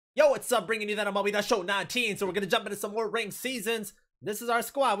Yo, what's up? Bringing you that MLB Show 19. So we're going to jump into some more ranked seasons. This is our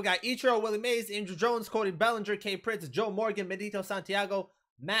squad. We got Ichiro, Willie Mays, Andrew Jones, Cody Bellinger, K. Prince, Joe Morgan, Benito Santiago,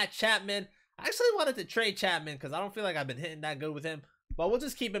 Matt Chapman. I actually wanted to trade Chapman because I don't feel like I've been hitting that good with him. But we'll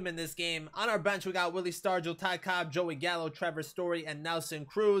just keep him in this game. On our bench, we got Willie Stargell, Ty Cobb, Joey Gallo, Trevor Story, and Nelson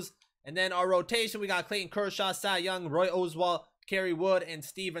Cruz. And then our rotation, we got Clayton Kershaw, Cy Young, Roy Oswalt, Kerry Wood, and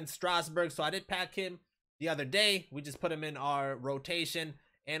Steven Strasburg. So I did pack him the other day. We just put him in our rotation.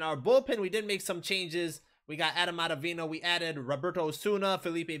 And our bullpen, we did make some changes. We got Adam Ottavino. We added Roberto Osuna,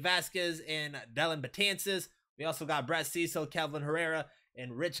 Felipe Vasquez, and Dylan Betances. We also got Brett Cecil, Kelvin Herrera,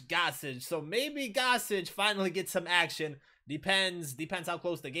 and Rich Gossage. So maybe Gossage finally gets some action. Depends how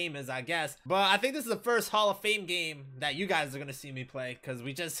close the game is, I guess. But I think this is the first Hall of Fame game that you guys are going to see me play, because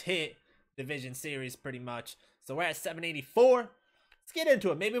we just hit Division Series pretty much. So we're at 784. Let's get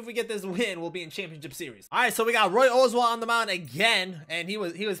into it. Maybe if we get this win, we'll be in Championship Series. All right, so we got Roy Oswalt on the mound again, and he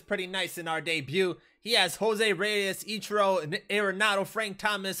was pretty nice in our debut. He has Jose Reyes, Ichiro, Arenado, Frank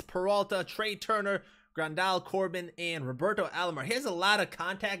Thomas, Peralta, Trey Turner, Grandal, Corbin, and Roberto Alomar. He has a lot of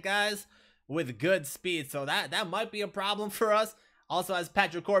contact guys with good speed, so that might be a problem for us. Also has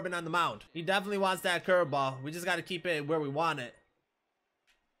Patrick Corbin on the mound. He definitely wants that curveball. We just got to keep it where we want it.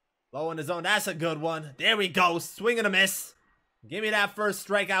 Low in the zone. That's a good one. There we go. Swing and a miss. Give me that first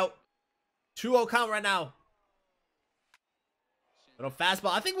strikeout. 2-0 count right now. Little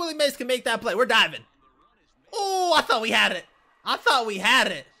fastball. I think Willie Mays can make that play. We're diving. Oh, I thought we had it. I thought we had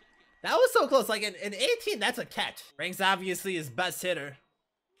it. That was so close. Like in 18, that's a catch. Frank's obviously his best hitter.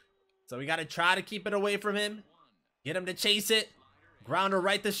 So we got to try to keep it away from him. Get him to chase it. Grounder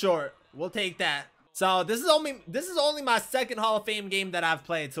right to short. We'll take that. So this is only my second Hall of Fame game that I've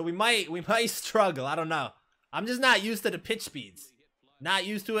played. So we might struggle. I don't know. I'm just not used to the pitch speeds. Not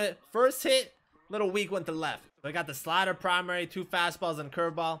used to it. First hit, little weak went to left. So I got the slider primary, 2 fastballs and a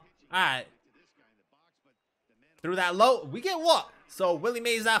curveball. All right. Through that low, we get walk. So Willie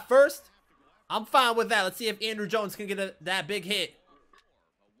Mays at first. I'm fine with that. Let's see if Andrew Jones can get that big hit.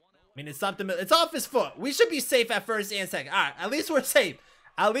 I mean, it's something. It's off his foot. We should be safe at first and second. All right, at least we're safe.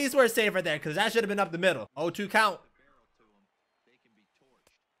 At least we're safe right there, because that should have been up the middle. 0-2 count.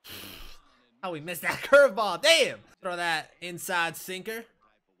 Oh, we missed that curveball. Damn. Throw that inside sinker.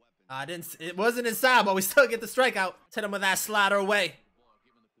 It wasn't inside, but we still get the strikeout. Hit him with that slider away.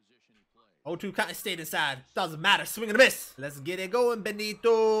 0-2 count. Stayed inside. Doesn't matter. Swing and a miss. Let's get it going,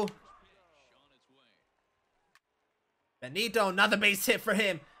 Benito. Benito, another base hit for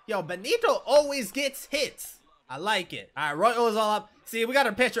him. Yo, Benito always gets hits. I like it. All right, Roy Oswalt up. See, we got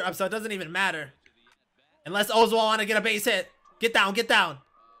our pitcher up, so it doesn't even matter. Unless Oswalt want to get a base hit. Get down, get down.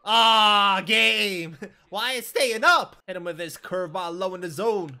 Ah, game. Why is staying up? Hit him with this curveball low in the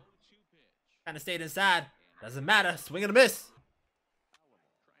zone. Kind of stayed inside. Doesn't matter. Swing and a miss.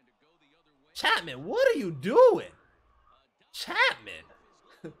 Chapman, what are you doing? Chapman.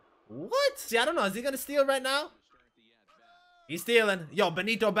 What? See, I don't know. Is he going to steal right now? He's stealing. Yo,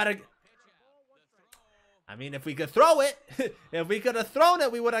 Benito better. I mean, if we could throw it. If we could have thrown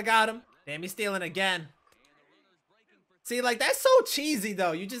it, we would have got him. Damn, he's stealing again. See, like, that's so cheesy,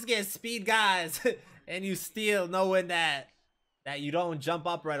 though. You just get speed guys, and you steal knowing that you don't jump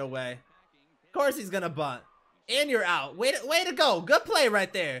up right away. Of course he's going to bunt. And you're out. Way to go. Good play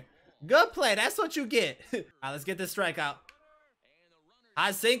right there. Good play. That's what you get. All right, let's get this strikeout.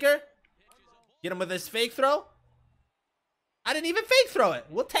 High sinker. Get him with this fake throw. I didn't even fake throw it.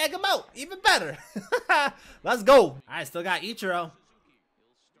 We'll tag him out. Even better. Let's go. All right, still got Ichiro.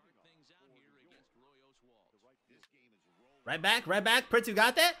 Right back. Prince, you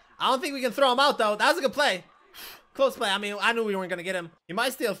got that? I don't think we can throw him out, though. That was a good play. Close play. I mean, I knew we weren't going to get him. He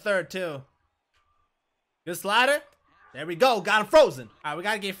might steal third, too. Good slider. There we go. Got him frozen. All right, we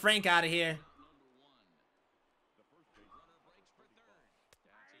got to get Frank out of here.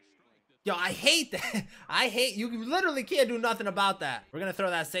 Yo, I hate that. I hate you. Literally can't do nothing about that. We're going to throw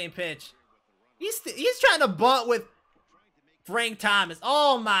that same pitch. He's trying to bunt with Frank Thomas.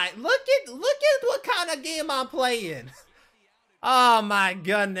 Oh, my. Look at what kind of game I'm playing. Oh, my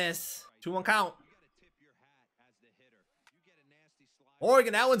goodness. 2-1 count.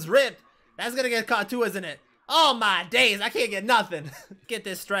 Oregon, that one's ripped. That's going to get caught too, isn't it? Oh, my days. I can't get nothing. Get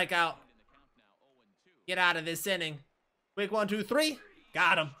this strikeout. Get out of this inning. Quick 1, 2, 3.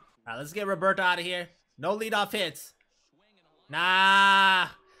 Got him. All right, let's get Roberto out of here. No leadoff hits. Nah.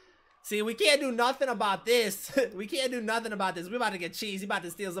 See, we can't do nothing about this. We can't do nothing about this. We're about to get cheese. He's about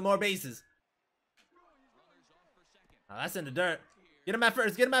to steal some more bases. Oh, that's in the dirt. Get him at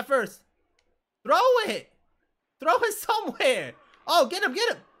first. Get him at first. Throw it. Throw it somewhere. Oh, get him.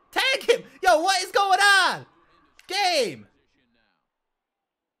 Get him. Tag him. Yo, what is going on? Game.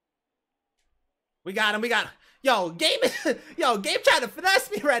 We got him. We got him. Yo, Game trying to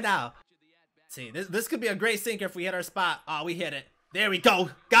finesse me right now. See, this could be a great sinker if we hit our spot. Oh, we hit it. There we go.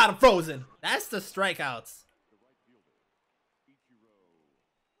 Got him frozen. That's the strikeouts.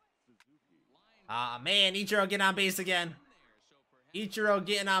 Ah, man. Ichiro getting on base again. Ichiro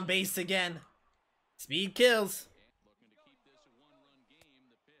getting on base again. Speed kills.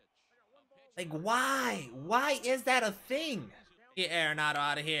 Like, why? Why is that a thing? Get Arenado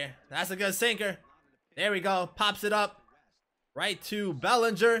out of here. That's a good sinker. There we go. Pops it up. Right to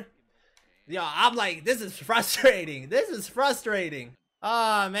Bellinger. Yo, I'm like, this is frustrating. This is frustrating.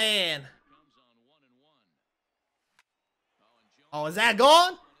 Oh, man. Oh, is that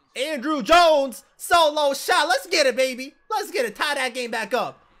gone? Andrew Jones. Solo shot. Let's get it, baby. Let's get it. Tie that game back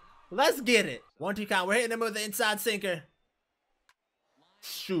up. Let's get it. 1-2 count. We're hitting him with the inside sinker.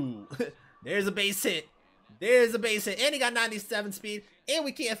 Shoot. There's a base hit. There's a base hit. And he got 97 speed. And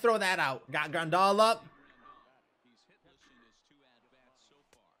we can't throw that out. Got Grandal up.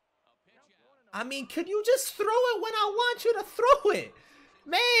 I mean, could you just throw it when I want you to throw it?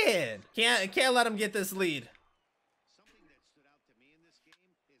 Man. Can't let him get this lead.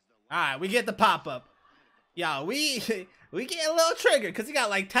 Alright, we get the pop-up. Yo, we get a little triggered because he got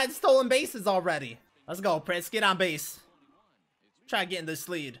like 10 stolen bases already. Let's go, Prince. Get on base. Try getting this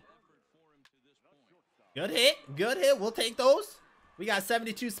lead. Good hit. Good hit. We'll take those. We got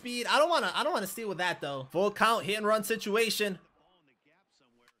 72 speed. I don't wanna steal with that though. Full count, hit and run situation.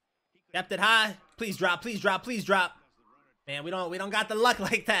 Kept it high. Please drop. Please drop. Please drop. Man, we don't got the luck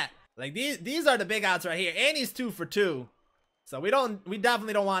like that. Like these are the big outs right here. And he's 2 for 2. So we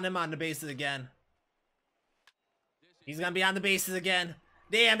definitely don't want him on the bases again. He's gonna be on the bases again.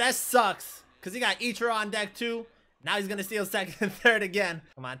 Damn, that sucks. Cause he got Ichiro on deck too. Now he's gonna steal second and third again.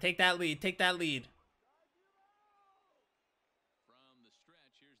 Come on, take that lead. Take that lead.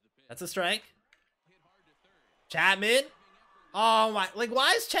 That's a strike. Chapman. Oh my, like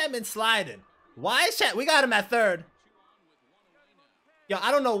why is Chapman sliding? Why is we got him at third. Yo,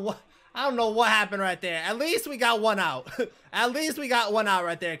 I don't know what happened right there. At least we got one out. At least we got one out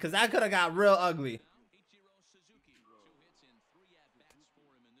right there because that could have got real ugly.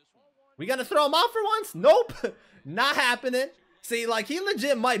 We gonna throw him out for once? Nope. Not happening. See, like he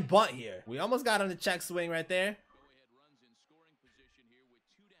legit might bunt here. We almost got him to check swing right there.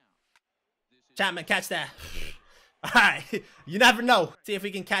 Chapman, catch that. All right. You never know. See if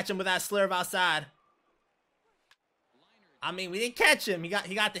we can catch him with that slurve outside. I mean, we didn't catch him. He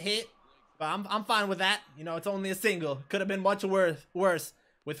got the hit. But I'm fine with that. You know, it's only a single. Could have been much worse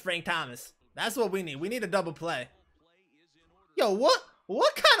with Frank Thomas. That's what we need. We need a double play. Yo, what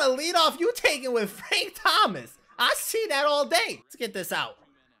kind of leadoff you taking with Frank Thomas? I see that all day. Let's get this out.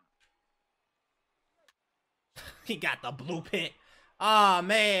 He got the blue pit. Oh,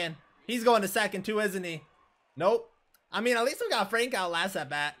 man. He's going to second too, isn't he? Nope. I mean, at least we got Frank out last at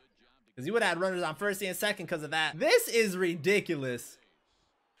bat. Because he would have had runners on first and second because of that. This is ridiculous.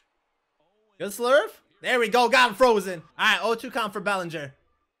 Good slurve. There we go. Got him frozen. All right, 0-2 count for Bellinger.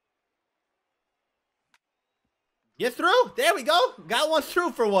 Get through. There we go. Got one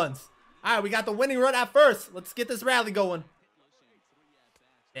through for once. All right, we got the winning run at first. Let's get this rally going.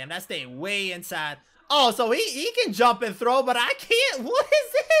 Damn, that stayed way inside. Oh, so he can jump and throw, but I can't. What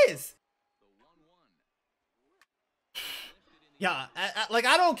is this? Yeah, like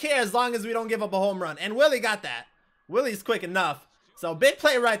I don't care as long as we don't give up a home run. And Willie got that. Willie's quick enough. So big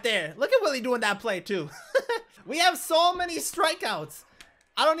play right there. Look at Willie doing that play too. We have so many strikeouts.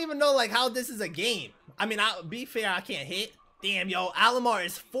 I don't even know like how this is a game. I mean, I'll be fair, I can't hit. Damn, yo, Alomar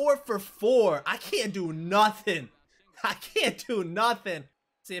is 4 for 4. I can't do nothing. I can't do nothing.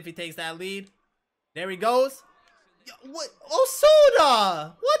 See if he takes that lead. There he goes. Yo, what?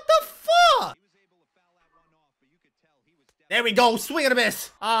 Osoda! What the fuck? There we go. Swing and a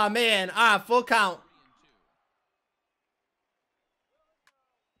miss. Ah, man. All right, full count.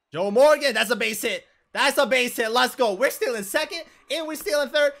 Joe Morgan. That's a base hit. That's a base hit. Let's go. We're still in second, and we're still in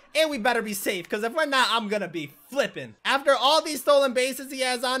third, and we better be safe, because if we're not, I'm going to be flipping. After all these stolen bases he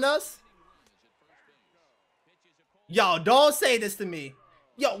has on us. Yo, don't say this to me.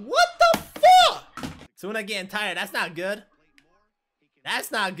 Yo, what the fuck? Suna getting tired. That's not good.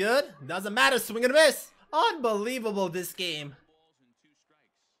 That's not good. Doesn't matter. Swing and a miss. Unbelievable, this game.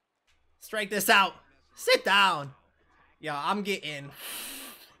 Strike this out. Sit down. Yo, I'm getting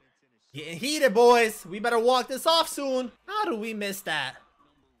heated, boys. We better walk this off soon. How do we miss that?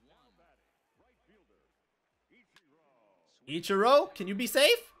 Ichiro, can you be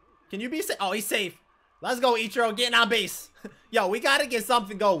safe? Can you be safe? Oh, he's safe. Let's go, Ichiro. Getting on base. Yo, we got to get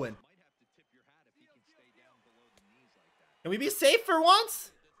something going. Can we be safe for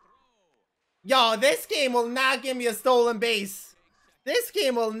once? Yo, this game will not give me a stolen base. This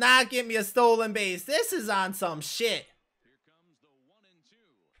game will not give me a stolen base. This is on some shit.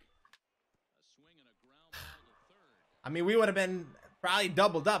 I mean, we would have been probably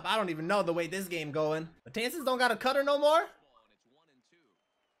doubled up. I don't even know the way this game going. Matanzas don't got a cutter no more?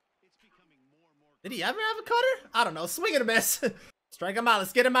 Did he ever have a cutter? I don't know. Swing and a miss. Strike him out.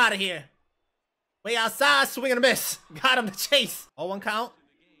 Let's get him out of here. Way outside. Swing and a miss. Got him to chase. 0-1 count.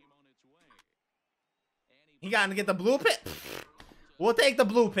 He got to get the blue pit. We'll take the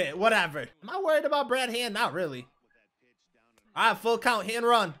blue pit. Whatever. Am I worried about Brad Hand? Not really. All right. Full count. Hit and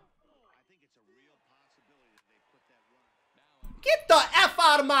run. Get the F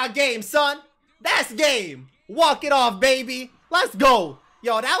out of my game, son. That's game. Walk it off, baby. Let's go.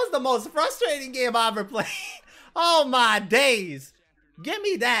 Yo, that was the most frustrating game I ever played. Oh, my days. Give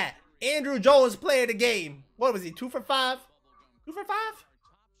me that. Andrew Jones player of the game. What was he, 2 for 5? 2 for 5?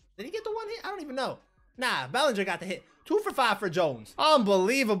 Did he get the one hit? I don't even know. Nah, Bellinger got the hit. 2 for 5 for Jones.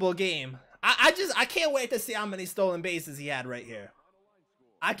 Unbelievable game. I can't wait to see how many stolen bases he had right here.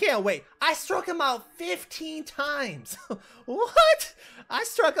 I can't wait. I struck him out 15 times. What? I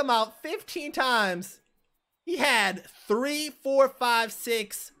struck him out 15 times. He had 3, 4, 5,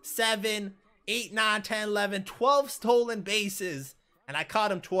 6, 7, 8, 9, 10, 11, 12 stolen bases. And I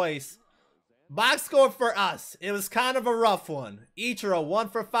caught him twice. Box score for us. It was kind of a rough one. Ichiro 1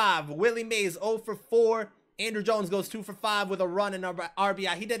 for 5. Willie Mays 0 for 4. Andrew Jones goes 2 for 5 with a run and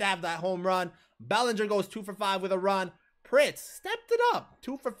RBI. He did have that home run. Bellinger goes 2 for 5 with a run. Pritz stepped it up.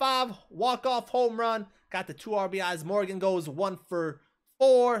 2 for 5. Walk-off home run. Got the 2 RBIs. Morgan goes 1 for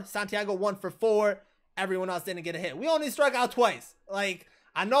 4. Santiago 1 for 4. Everyone else didn't get a hit. We only struck out twice. Like,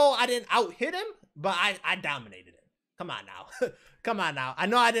 I know I didn't out-hit him, but I dominated him. Come on now. Come on now. I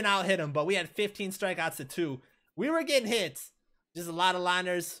know I didn't out-hit him, but we had 15 strikeouts to 2. We were getting hits. Just a lot of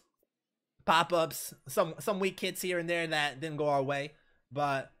liners, pop-ups, some weak hits here and there that didn't go our way.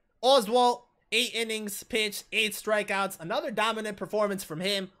 But Oswalt, 8 innings pitched, 8 strikeouts. Another dominant performance from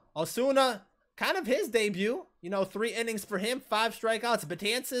him. Osuna, kind of his debut. You know, 3 innings for him, 5 strikeouts.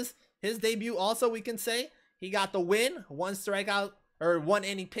 Betances, his debut also, we can say. He got the win. 1 strikeout, or 1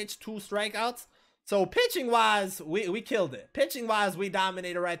 inning pitch, 2 strikeouts. So pitching-wise, we killed it. Pitching-wise, we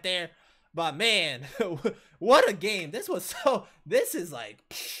dominated right there. But man, what a game. This is like,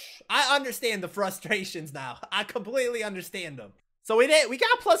 I understand the frustrations now. I completely understand them. So we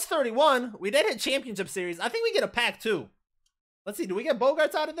got plus 31. We did hit championship series. I think we get a pack too. Let's see, do we get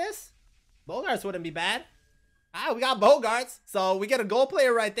Bogarts out of this? Bogarts wouldn't be bad. Ah, we got Bogarts. So we get a gold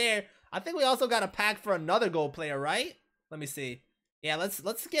player right there. I think we also got a pack for another gold player, right? Let me see. Yeah,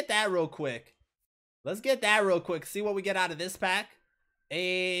 let's get that real quick. Let's get that real quick. See what we get out of this pack.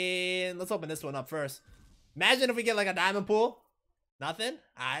 And let's open this one up first. Imagine if we get like a diamond pool. Nothing.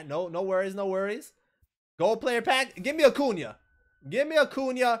 All right, no worries, no worries. Gold player pack. Give me Acuna. Give me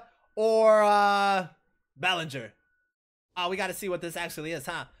Acuna or Bellinger. Oh, we got to see what this actually is,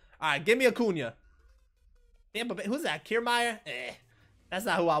 huh? All right, give me Acuna. Damn, but who's that? Kiermaier? That's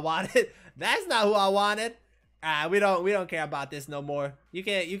not who I wanted. That's not who I wanted. We don't care about this no more. You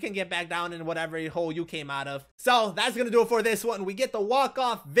can get back down in whatever hole you came out of. So that's gonna do it for this one. We get the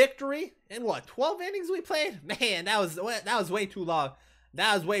walk-off victory in what, 12 innings we played? Man, that was way too long.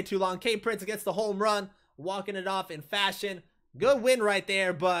 That was way too long. K Prince gets the home run, walking it off in fashion. Good win right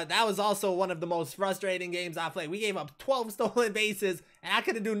there, but that was also one of the most frustrating games I played. We gave up 12 stolen bases, and I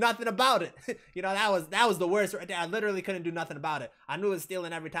couldn't do nothing about it. You know, that was the worst right there. I literally couldn't do nothing about it. I knew it was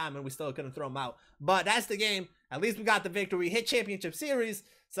stealing every time, and we still couldn't throw them out. But that's the game. At least we got the victory. We hit championship series,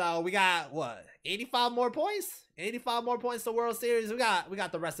 so we got, what, 85 more points? 85 more points to World Series. We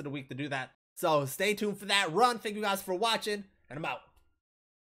got the rest of the week to do that. So stay tuned for that run. Thank you guys for watching, and I'm out.